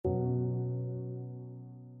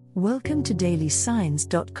Welcome to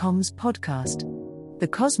dailysigns.com's podcast. The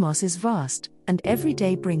cosmos is vast, and every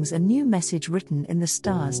day brings a new message written in the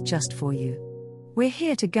stars just for you. We're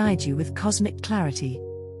here to guide you with cosmic clarity.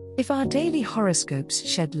 If our daily horoscopes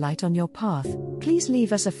shed light on your path, please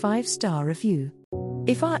leave us a 5-star review.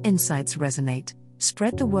 If our insights resonate,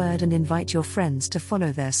 spread the word and invite your friends to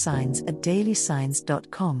follow their signs at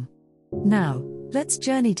dailysigns.com. Now, let's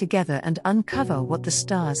journey together and uncover what the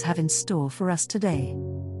stars have in store for us today.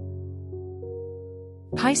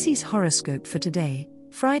 Pisces horoscope for today,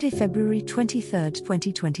 Friday, February 23,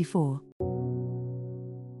 2024.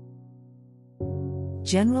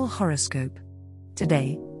 General horoscope.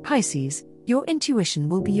 Today, Pisces, your intuition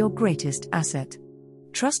will be your greatest asset.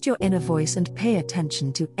 Trust your inner voice and pay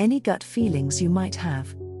attention to any gut feelings you might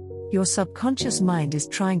have. Your subconscious mind is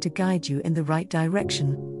trying to guide you in the right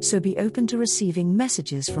direction, so be open to receiving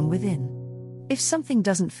messages from within. If something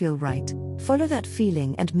doesn't feel right, follow that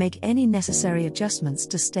feeling and make any necessary adjustments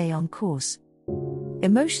to stay on course.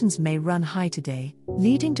 Emotions may run high today,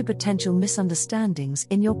 leading to potential misunderstandings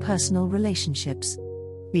in your personal relationships.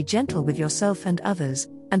 Be gentle with yourself and others,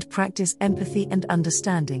 and practice empathy and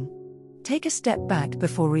understanding. Take a step back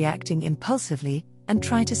before reacting impulsively, and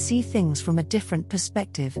try to see things from a different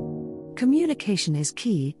perspective. Communication is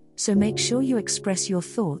key, so make sure you express your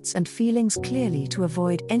thoughts and feelings clearly to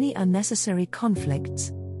avoid any unnecessary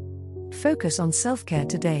conflicts. Focus on self-care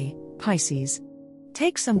today, Pisces.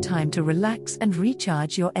 Take some time to relax and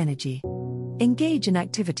recharge your energy. Engage in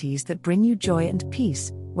activities that bring you joy and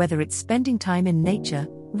peace, whether it's spending time in nature,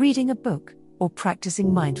 reading a book, or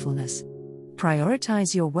practicing mindfulness.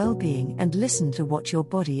 Prioritize your well-being and listen to what your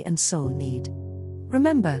body and soul need.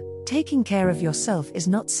 Remember, taking care of yourself is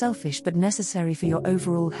not selfish but necessary for your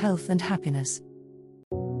overall health and happiness.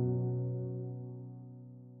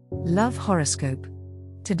 Love horoscope.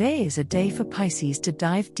 Today is a day for Pisces to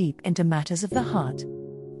dive deep into matters of the heart.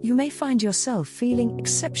 You may find yourself feeling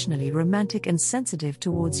exceptionally romantic and sensitive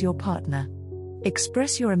towards your partner.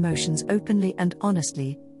 Express your emotions openly and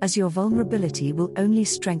honestly, as your vulnerability will only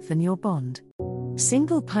strengthen your bond.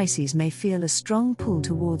 Single Pisces may feel a strong pull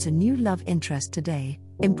towards a new love interest today.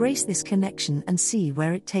 Embrace this connection and see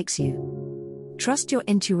where it takes you. Trust your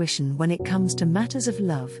intuition when it comes to matters of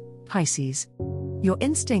love, Pisces. Your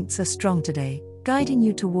instincts are strong today, guiding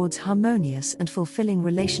you towards harmonious and fulfilling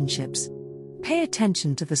relationships. Pay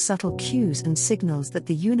attention to the subtle cues and signals that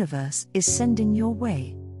the universe is sending your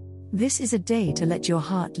way. This is a day to let your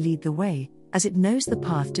heart lead the way, as it knows the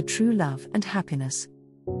path to true love and happiness.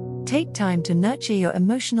 Take time to nurture your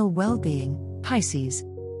emotional well-being, Pisces.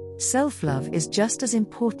 Self-love is just as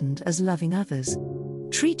important as loving others.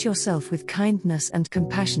 Treat yourself with kindness and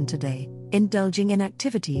compassion today, indulging in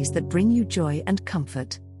activities that bring you joy and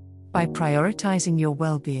comfort. By prioritizing your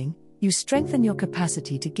well-being, you strengthen your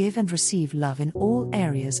capacity to give and receive love in all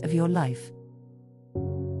areas of your life.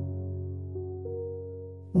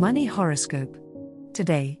 Money horoscope.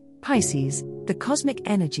 Today, Pisces, the cosmic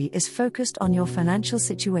energy is focused on your financial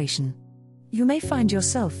situation. You may find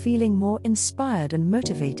yourself feeling more inspired and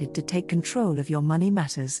motivated to take control of your money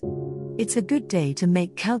matters. It's a good day to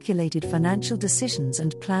make calculated financial decisions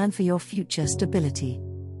and plan for your future stability.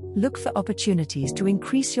 Look for opportunities to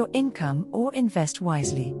increase your income or invest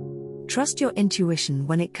wisely. Trust your intuition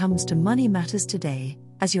when it comes to money matters today,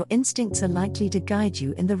 as your instincts are likely to guide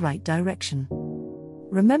you in the right direction.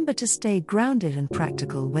 Remember to stay grounded and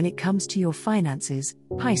practical when it comes to your finances,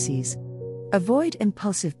 Pisces. Avoid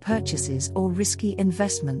impulsive purchases or risky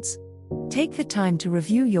investments. Take the time to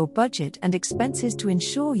review your budget and expenses to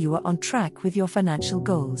ensure you are on track with your financial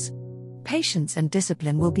goals. Patience and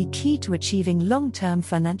discipline will be key to achieving long-term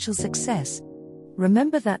financial success.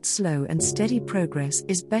 Remember that slow and steady progress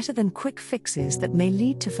is better than quick fixes that may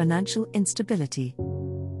lead to financial instability.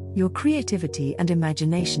 Your creativity and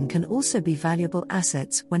imagination can also be valuable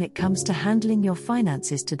assets when it comes to handling your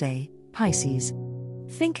finances today, Pisces.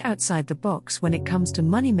 Think outside the box when it comes to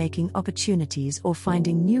money-making opportunities or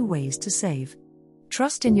finding new ways to save.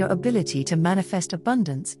 Trust in your ability to manifest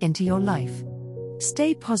abundance into your life.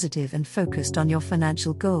 Stay positive and focused on your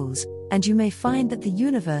financial goals, and you may find that the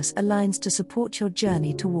universe aligns to support your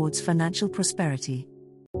journey towards financial prosperity.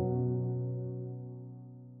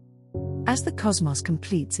 As the cosmos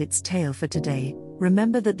completes its tale for today,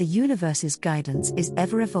 remember that the universe's guidance is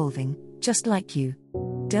ever evolving, just like you.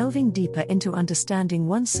 Delving deeper into understanding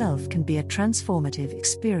oneself can be a transformative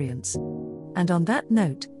experience. And on that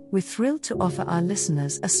note, we're thrilled to offer our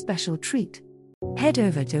listeners a special treat. Head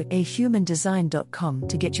over to ahumandesign.com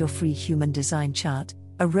to get your free human design chart,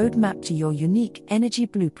 a roadmap to your unique energy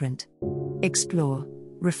blueprint. Explore,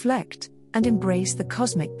 reflect, and embrace the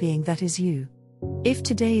cosmic being that is you. If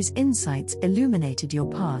today's insights illuminated your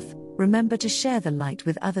path, remember to share the light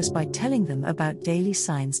with others by telling them about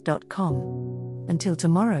dailysigns.com. Until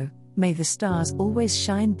tomorrow, may the stars always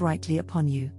shine brightly upon you.